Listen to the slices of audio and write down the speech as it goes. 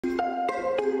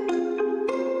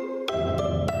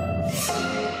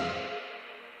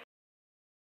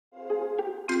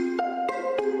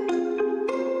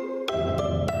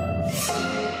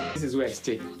I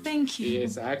stay. Thank you.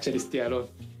 Yes, I actually stay alone.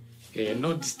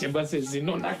 No disturbances,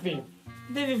 no nothing.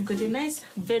 Baby, we've got a nice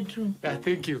bedroom.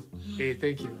 Thank you.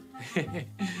 Thank you.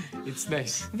 It's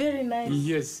nice. Very nice.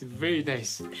 Yes, very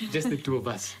nice. Just the two of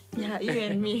us. Yeah, you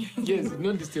and me. Yes,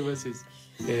 no disturbances.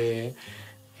 Yes,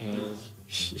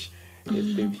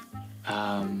 baby.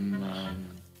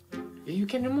 You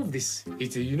can remove this.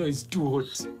 It's it's too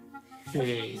hot. Let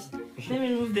me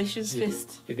remove the shoes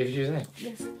first. The shoes, eh?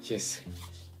 Yes. Yes.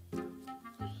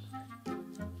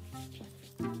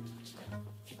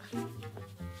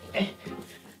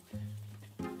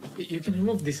 You can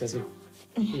remove this as well.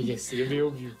 Yes, let me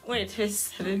help you. Wait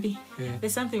first, baby. Yeah.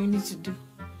 There's something we need to do.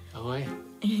 Oh, why?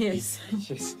 Yes.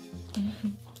 Yes.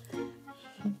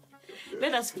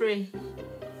 Let us pray.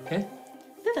 Eh?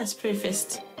 Let us pray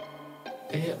first.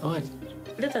 What?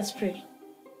 Let us pray.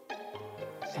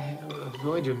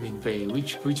 What do you mean pray?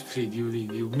 Which play do you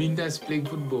mean? You mean that's playing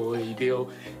football? No,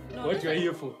 what you are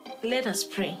here for? Let us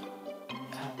pray.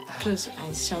 Close your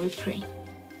eyes. Shall we pray?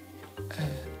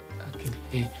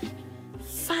 Okay.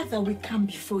 Father, we come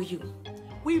before you.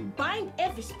 We bind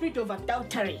every spirit of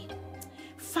adultery.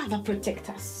 Father, protect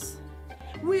us.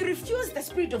 We refuse the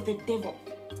spirit of the devil.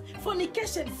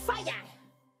 Fornication, fire.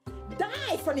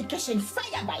 Die, fornication,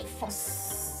 fire by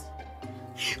force.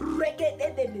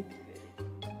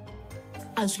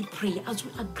 As we pray, as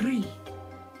we agree.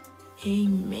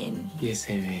 Amen. Yes,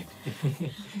 amen.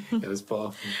 That was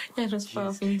powerful. Yeah, it was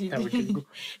powerful indeed. Now we can go.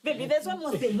 Baby, there's one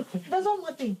more thing. There's one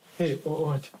more thing. Hey,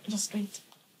 what? Just wait.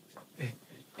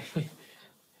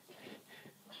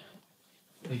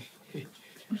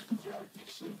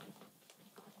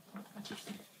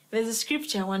 There's a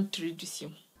scripture I want to read with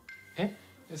you. Eh?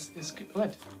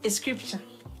 What? A scripture.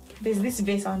 There's this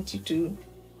verse I want you to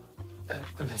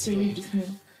read with me.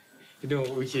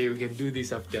 Okay, we can do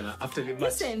this after the match.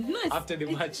 Listen, no, after the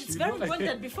match. It's very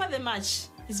important before the match.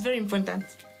 It's very important.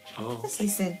 Oh. Just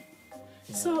listen.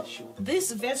 So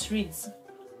this verse reads,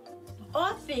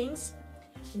 all things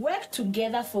work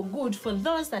together for good for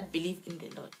those that believe in the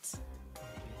Lord.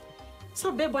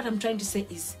 So babe, what I'm trying to say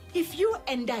is, if you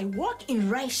and I walk in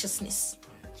righteousness,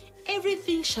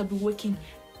 everything shall be working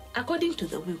according to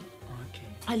the will. Okay.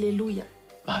 Hallelujah.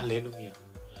 Hallelujah.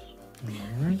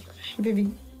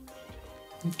 Baby.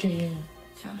 Okay.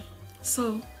 Yeah.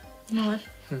 So, you know what?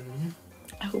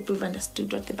 I hope you've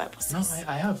understood what the Bible says. No,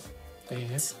 I have.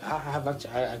 Yes. I have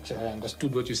actually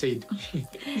understood what you said.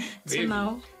 So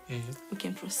now, we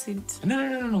can proceed.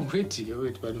 No.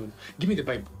 Wait, but no. Give me the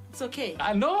Bible. It's okay.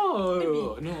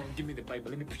 No. No, give me the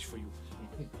Bible. Let me preach for you.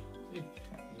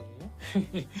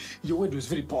 Your word was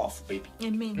very powerful, baby.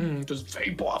 Amen. It was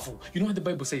very powerful. You know what the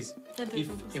Bible says?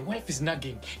 If a wife is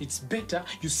nagging, it's better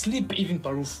you sleep even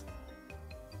per roof.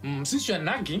 Since you're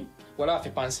nagging, what are the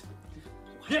pants?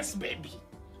 Yes, baby.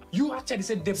 You actually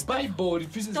said the Bible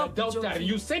refuses adultery.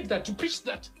 You said that. You preached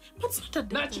that. What's not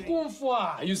adultery?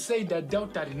 You said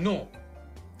adultery. No.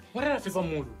 What are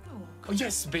the Oh,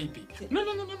 yes, baby. No.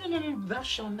 Thou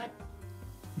shalt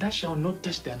not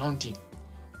touch the anointing.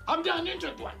 I'm the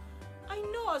anointed one. I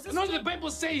know. No, the Bible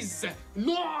says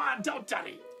no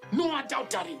adultery. No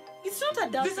adultery. It's not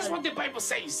adultery. This is what the Bible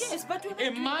says. Yes, but a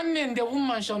man and a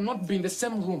woman shall not be in the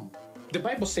same room. The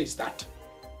Bible says that.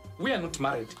 We are not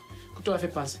married. Put your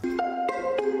hands.